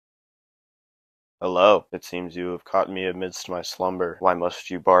Hello. It seems you have caught me amidst my slumber. Why must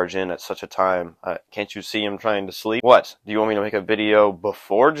you barge in at such a time? Can't you see I'm trying to sleep? What? Do you want me to make a video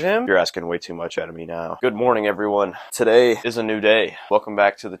before gym? You're asking way too much out of me now. Good morning, everyone. Today is a new day. Welcome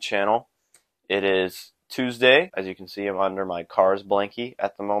back to the channel. It is Tuesday. As you can see, I'm under my car's blankie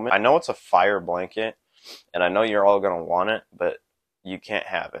at the moment. I know it's a fire blanket, and I know you're all gonna want it, but you can't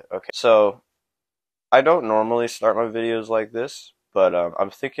have it, okay? So, I don't normally start my videos like this, but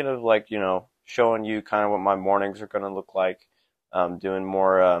I'm thinking of, like, showing you kind of what my mornings are going to look like, doing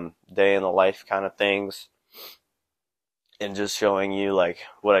more day in the life kind of things, and just showing you, like,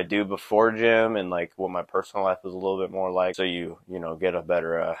 what I do before gym and, like, what my personal life is a little bit more like, so you get a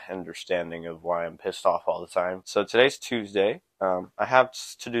better understanding of why I'm pissed off all the time. So today's Tuesday. I have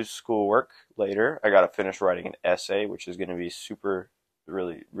to do schoolwork later. I got to finish writing an essay, which is going to be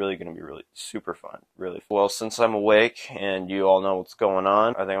really going to be really super fun. Well, since I'm awake and you all know what's going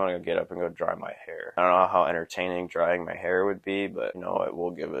on, I think I'm going to get up and go dry my hair. I don't know how entertaining drying my hair would be, but you know what,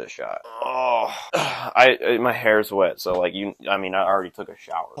 we'll give it a shot. Oh, my hair's wet, so like I already took a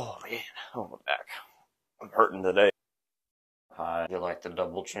shower. Oh man, oh my back. I'm hurting today. Hi. You like the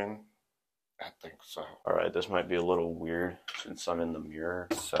double chin? I think so. Alright, this might be a little weird since I'm in the mirror,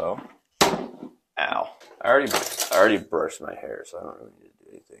 so. Ow. I already brushed my hair, so I don't really need to do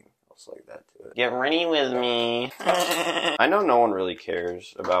anything else like that to it. Get ready with me. I know no one really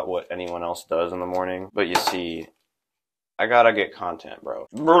cares about what anyone else does in the morning, but you see, I gotta get content, bro.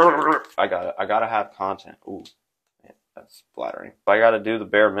 I gotta have content. Ooh, man, that's flattering. If I gotta do the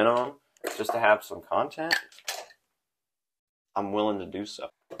bare minimum just to have some content, I'm willing to do so.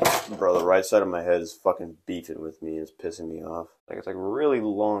 Bro, the right side of my head is fucking beefing with me. It's pissing me off. Like, it's like really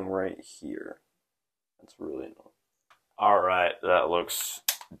long right here. That's really annoying. Alright, that looks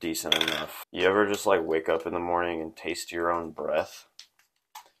decent enough. You ever just like wake up in the morning and taste your own breath?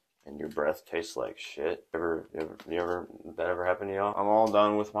 And your breath tastes like shit? That ever happened to y'all? I'm all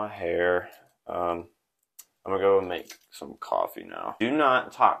done with my hair. I'm gonna go make some coffee now. Do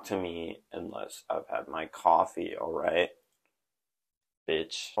not talk to me unless I've had my coffee, alright?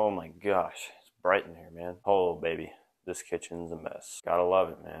 Bitch. Oh my gosh, it's bright in here, man. Oh baby, this kitchen's a mess. Gotta love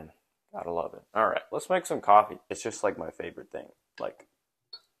it, man. Gotta love it. Alright, let's make some coffee. It's just like my favorite thing, like,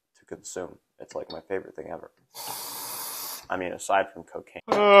 to consume. It's like my favorite thing ever. I mean, aside from cocaine.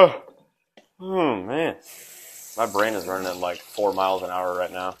 Oh man. My brain is running at like 4 miles an hour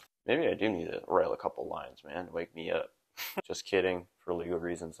right now. Maybe I do need to write a couple lines, man, to wake me up. Just kidding. For legal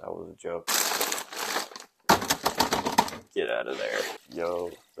reasons, that was a joke. Get out of there.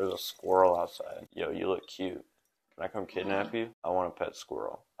 Yo, there's a squirrel outside. Yo, you look cute. Can I come kidnap you? I want a pet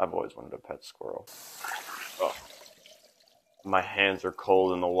squirrel. I've always wanted a pet squirrel. Oh. My hands are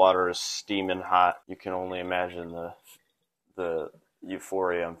cold and the water is steaming hot. You can only imagine the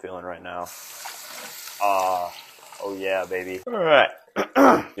euphoria I'm feeling right now. Oh yeah, baby. Alright.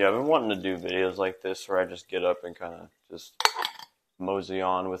 Yeah, I've been wanting to do videos like this where I just get up and kind of just mosey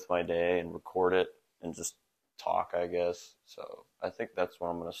on with my day and record it and just talk, I guess. So I think that's what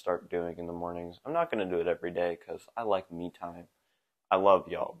I'm going to start doing in the mornings. I'm not going to do it every day because I like me time. I love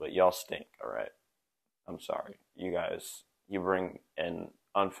y'all, but y'all stink, alright? I'm sorry. You guys, you bring an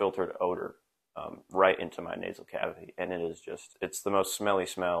unfiltered odor right into my nasal cavity, and it is just, it's the most smelly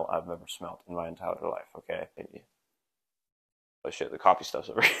smell I've ever smelled in my entire life, okay? Maybe. Oh shit, the coffee stuff's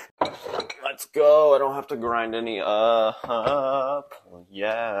over here. Let's go. I don't have to grind any up.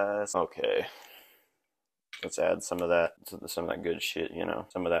 Yes. Okay. Let's add some of that good shit,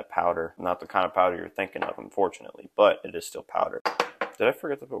 some of that powder. Not the kind of powder you're thinking of, unfortunately, but it is still powder. Did I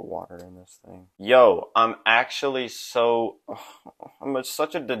forget to put water in this thing? Yo, I'm actually I'm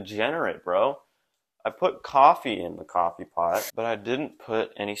such a degenerate, bro. I put coffee in the coffee pot, but I didn't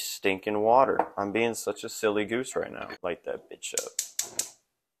put any stinking water. I'm being such a silly goose right now. Light that bitch up.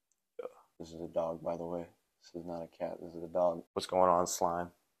 This is a dog, by the way. This is not a cat, this is a dog. What's going on,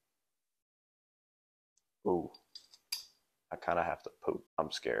 slime? Ooh. I kind of have to poop.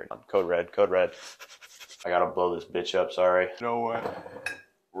 I'm scared. Code red, code red. I gotta blow this bitch up, sorry. You know what?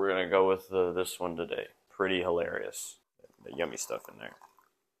 We're gonna go with this one today. Pretty hilarious. The yummy stuff in there.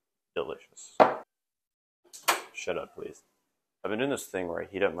 Delicious. Shut up, please. I've been doing this thing where I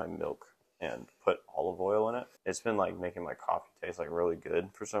heat up my milk and put olive oil in it. It's been like making my coffee taste like really good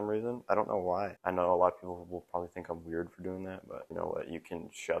for some reason. I don't know why. I know a lot of people will probably think I'm weird for doing that, but you know what? You can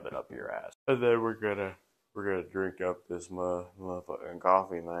shove it up your ass. And then we're gonna drink up this motherfucking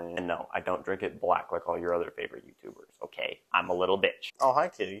coffee, man. And no, I don't drink it black like all your other favorite YouTubers, okay? I'm a little bitch. Oh, hi,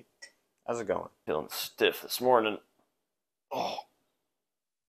 kitty. How's it going? Feeling stiff this morning. Oh.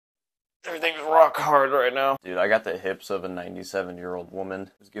 Everything's rock hard right now. Dude, I got the hips of a 97-year-old woman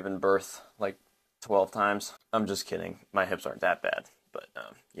who's given birth like 12 times. I'm just kidding. My hips aren't that bad, but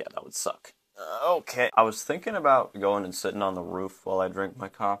yeah, that would suck. Okay. I was thinking about going and sitting on the roof while I drink my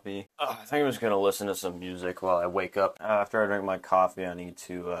coffee. I think I'm just going to listen to some music while I wake up. After I drink my coffee, I need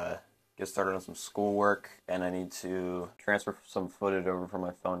to get started on some schoolwork, and I need to transfer some footage over from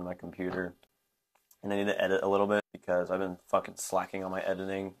my phone to my computer. And I need to edit a little bit because I've been fucking slacking on my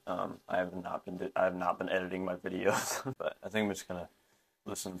editing. I have not been editing my videos, but I think I'm just gonna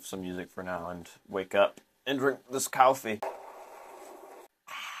listen to some music for now and wake up and drink this coffee.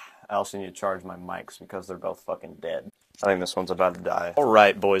 I also need to charge my mics because they're both fucking dead. I think this one's about to die.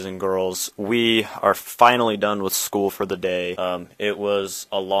 Alright, boys and girls, we are finally done with school for the day. It was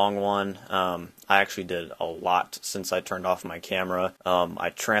a long one. I actually did a lot since I turned off my camera.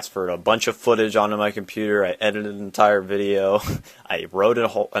 I transferred a bunch of footage onto my computer. I edited an entire video. I wrote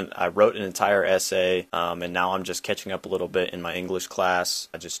an entire essay, and now I'm just catching up a little bit in my English class.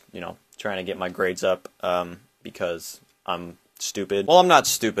 I just, trying to get my grades up, because I'm stupid. Well, I'm not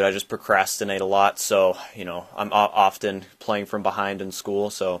stupid, I just procrastinate a lot, so, I'm often playing from behind in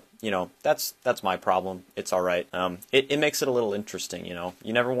school, so, that's my problem. It's alright. It makes it a little interesting, You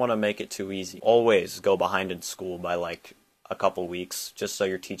never want to make it too easy. Always go behind in school by, like, a couple weeks, just so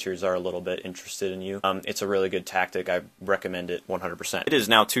your teachers are a little bit interested in you. It's a really good tactic. I recommend it 100%. It is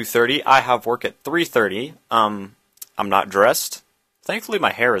now 2:30. I have work at 3:30. I'm not dressed. Thankfully,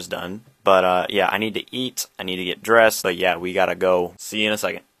 my hair is done. But, yeah, I need to eat, I need to get dressed, but yeah, we gotta go. See you in a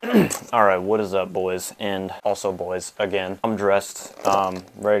second. Alright, what is up, boys? And also, boys, again, I'm dressed,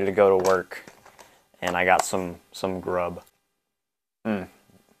 ready to go to work, and I got some grub.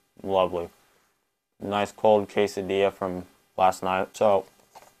 Lovely. Nice cold quesadilla from last night. So,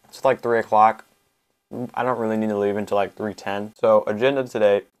 it's like 3 o'clock. I don't really need to leave until like 3:10. So, agenda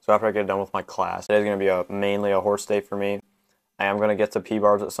today, so after I get done with my class, today's gonna be mainly a horse day for me. I am going to get to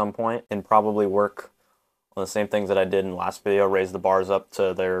P-bars at some point and probably work on the same things that I did in the last video, raise the bars up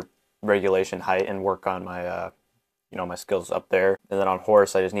to their regulation height and work on my, my skills up there. And then on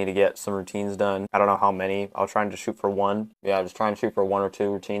horse, I just need to get some routines done. I don't know how many. I'll try and just shoot for one. Yeah, just try and shoot for 1 or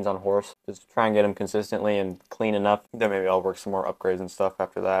 2 routines on horse. Just try and get them consistently and clean enough. Then maybe I'll work some more upgrades and stuff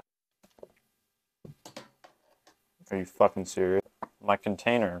after that. Are you fucking serious? My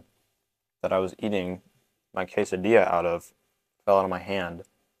container that I was eating my quesadilla out of fell out of my hand,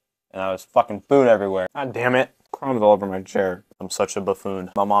 and I was fucking food everywhere. God damn it. Crumbs all over my chair. I'm such a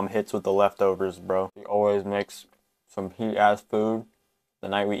buffoon. My mom hits with the leftovers, bro. She always makes some heat-ass food the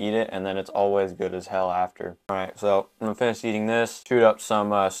night we eat it, and then it's always good as hell after. Alright, so I'm gonna finish eating this, shoot up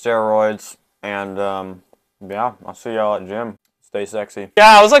some steroids, and yeah, I'll see y'all at gym. Stay sexy.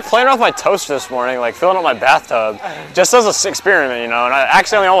 Yeah, I was like playing around with my toaster this morning, like filling up my bathtub, just as an experiment, and I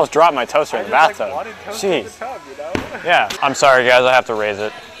accidentally almost dropped my toaster in the bathtub. Jeez. Yeah, I'm sorry guys, I have to raise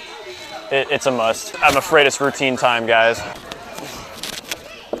it. It's a must. I'm afraid it's routine time, guys.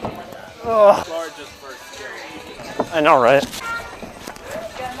 Oh. I know, right?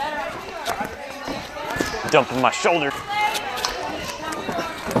 Dumping my shoulder.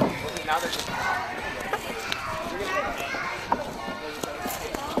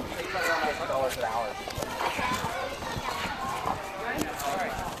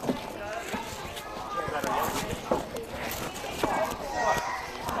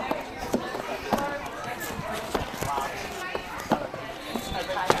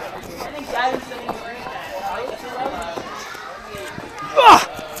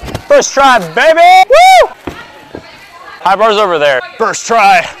 First try, baby! Woo! High bar's over there. First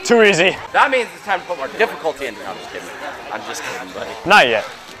try, too easy. That means it's time to put more difficulty into it. I'm just kidding, buddy. Not yet.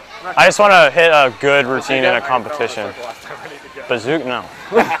 I just want to hit a good routine in a competition. Bazooka, no.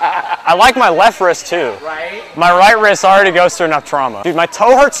 I like my left wrist too. Right? My right wrist already goes through enough trauma. Dude, my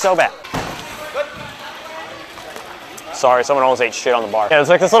toe hurts so bad. Sorry, someone almost ate shit on the bar. Yeah, there's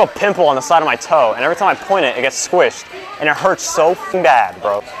like this little pimple on the side of my toe, and every time I point it, it gets squished, and it hurts so bad,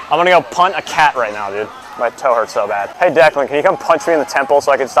 bro. I'm gonna go punt a cat right now, dude. My toe hurts so bad. Hey, Declan, can you come punch me in the temple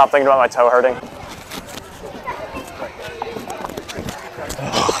so I can stop thinking about my toe hurting?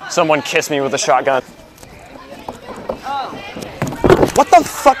 Someone kissed me with a shotgun. What the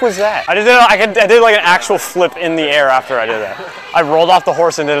fuck was that? I did like an actual flip in the air after I did that. I rolled off the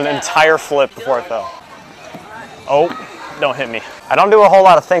horse and did an entire flip before I fell. Oh, don't hit me. I don't do a whole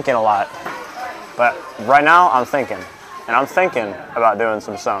lot of thinking a lot, but right now I'm thinking, and I'm thinking about doing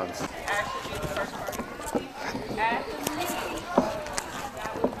some stones.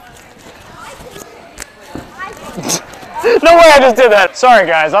 No way I just did that. Sorry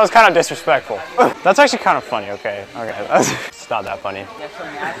guys, that was kind of disrespectful. That's actually kind of funny, okay. It's not that funny.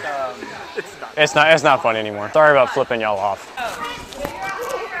 It's not funny anymore. Sorry about flipping y'all off.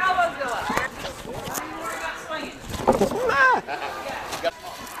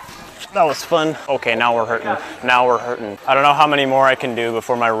 That was fun. Okay, now we're hurting. Now we're hurting. I don't know how many more I can do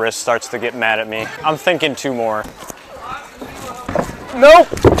before my wrist starts to get mad at me. I'm thinking 2 more. Nope.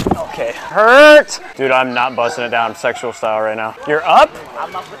 Okay, hurt. Dude, I'm not busting it down sexual style right now. You're up?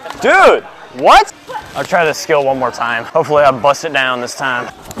 I'm up with the Dude, what? I'll try this skill one more time. Hopefully I bust it down this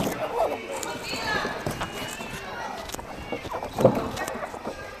time.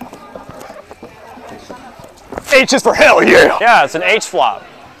 H is for hell yeah! Yeah, it's an H flop.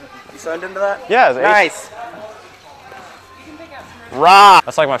 You signed into that? Yeah, it's H. Nice. Rah!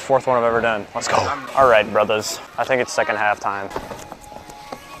 That's like my 4th one I've ever done. Let's go. All right, brothers. I think it's second half time.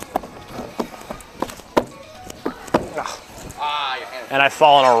 Ah, your hand. And I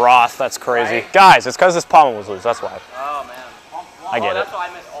fall in a Roth. That's crazy. Right. Guys, it's because this pommel was loose. That's why. Oh, man. I get it. That's why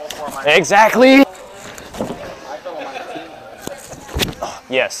I missed all 4 of mine. Exactly.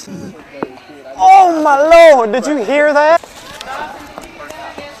 Yes. Oh my Lord, did you hear that?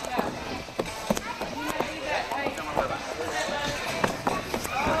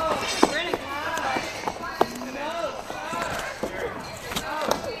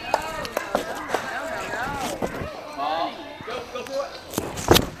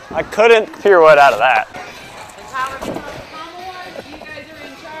 I couldn't pirouette out of that.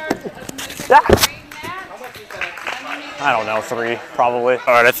 I don't know, 3 probably.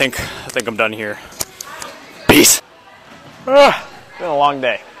 All right, I think I'm done here. Peace. Been a long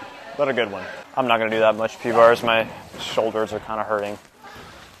day, but a good one. I'm not gonna do that much P-bars. My shoulders are kind of hurting.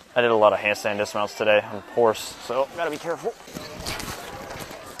 I did a lot of handstand dismounts today on the horse, so gotta be careful.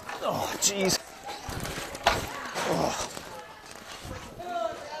 Oh, jeez. Oh.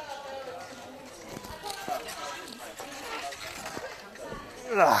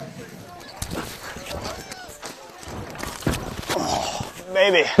 Oh,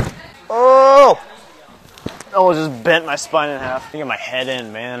 baby. Oh! I almost just bent my spine in half. Get my head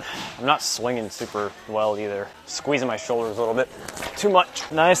in, man. I'm not swinging super well either. Squeezing my shoulders a little bit. Too much.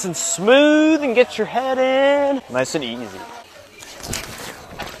 Nice and smooth and get your head in. Nice and easy.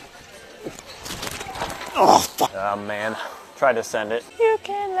 Oh, fuck. Oh, man. Try to send it. You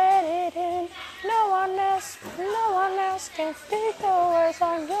can let it in. No one else can speak the words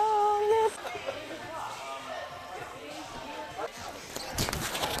on your lips.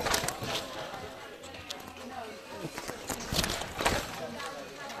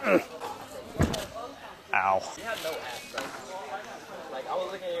 Ow. You had no ass, bro. Like, I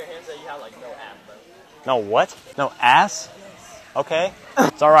was looking at your hands that you had, like, no ass, bro. No what? No ass? Okay.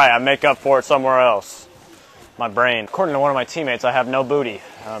 It's all right. I make up for it somewhere else. My brain. According to one of my teammates, I have no booty.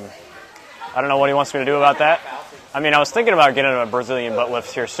 I don't know what he wants me to do about that. I mean, I was thinking about getting a Brazilian butt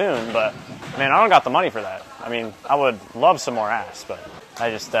lift here soon, but, man, I don't got the money for that. I mean, I would love some more ass, but I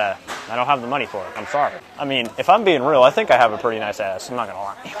just, I don't have the money for it. I'm sorry. I mean, if I'm being real, I think I have a pretty nice ass. I'm not gonna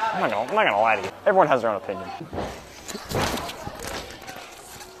lie. I'm not gonna lie to you. Everyone has their own opinion.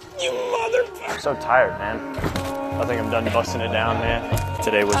 You motherfucker. I'm so tired, man. I think I'm done busting it down, man.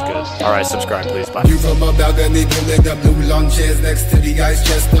 Today was good. All right, subscribe, please. Bye. You from a balcony, pulling up blue long chairs next to the ice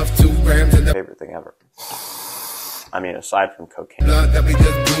chest of 2 grams in the Favorite thing ever. I mean, aside from cocaine. Blood that we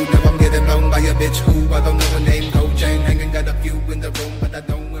just blew. Now I'm getting blown by a bitch who I don't know her name. Cold chain hanging, got a few in the room, but I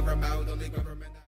don't.